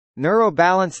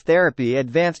Neurobalance Therapy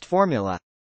Advanced Formula.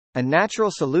 A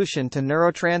natural solution to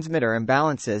neurotransmitter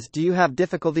imbalances. Do you have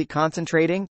difficulty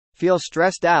concentrating, feel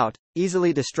stressed out,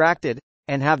 easily distracted,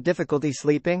 and have difficulty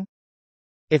sleeping?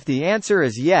 If the answer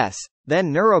is yes,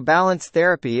 then Neurobalance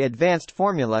Therapy Advanced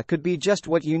Formula could be just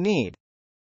what you need.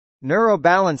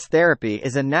 Neurobalance therapy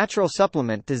is a natural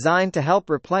supplement designed to help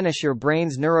replenish your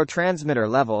brain's neurotransmitter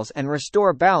levels and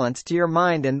restore balance to your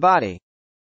mind and body.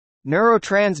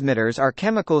 Neurotransmitters are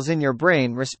chemicals in your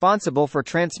brain responsible for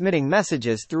transmitting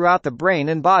messages throughout the brain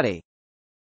and body.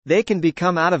 They can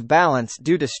become out of balance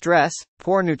due to stress,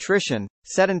 poor nutrition,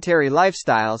 sedentary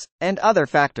lifestyles, and other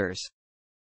factors.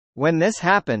 When this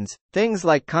happens, things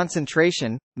like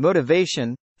concentration,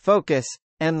 motivation, focus,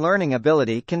 and learning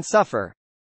ability can suffer.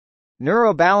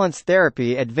 Neurobalance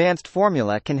Therapy Advanced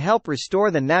Formula can help restore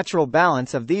the natural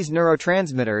balance of these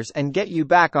neurotransmitters and get you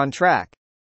back on track.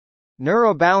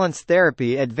 Neurobalance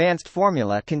Therapy Advanced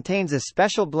Formula contains a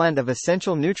special blend of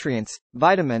essential nutrients,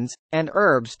 vitamins, and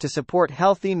herbs to support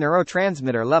healthy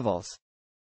neurotransmitter levels.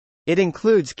 It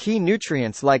includes key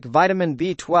nutrients like vitamin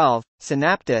B12,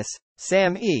 synaptus,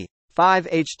 SAM-E,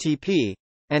 5-HTP,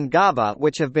 and GABA,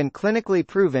 which have been clinically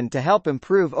proven to help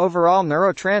improve overall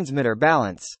neurotransmitter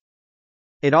balance.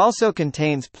 It also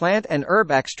contains plant and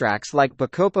herb extracts like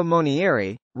Bacopa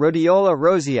monnieri, Rhodiola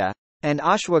rosea, and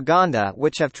ashwagandha,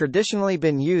 which have traditionally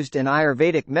been used in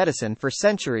Ayurvedic medicine for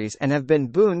centuries and have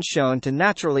been shown to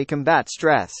naturally combat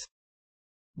stress.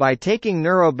 By taking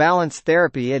Neurobalance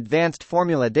Therapy Advanced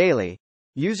Formula daily,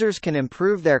 users can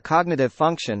improve their cognitive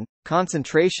function,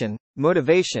 concentration,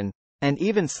 motivation, and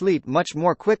even sleep much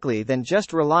more quickly than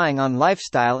just relying on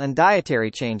lifestyle and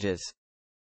dietary changes.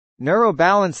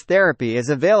 Neurobalance therapy is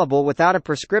available without a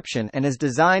prescription and is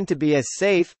designed to be as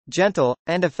safe, gentle,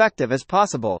 and effective as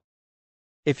possible.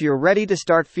 If you're ready to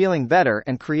start feeling better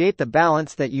and create the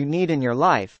balance that you need in your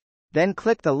life, then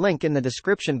click the link in the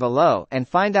description below and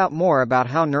find out more about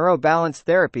how Neurobalance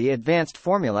Therapy Advanced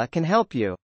Formula can help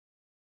you.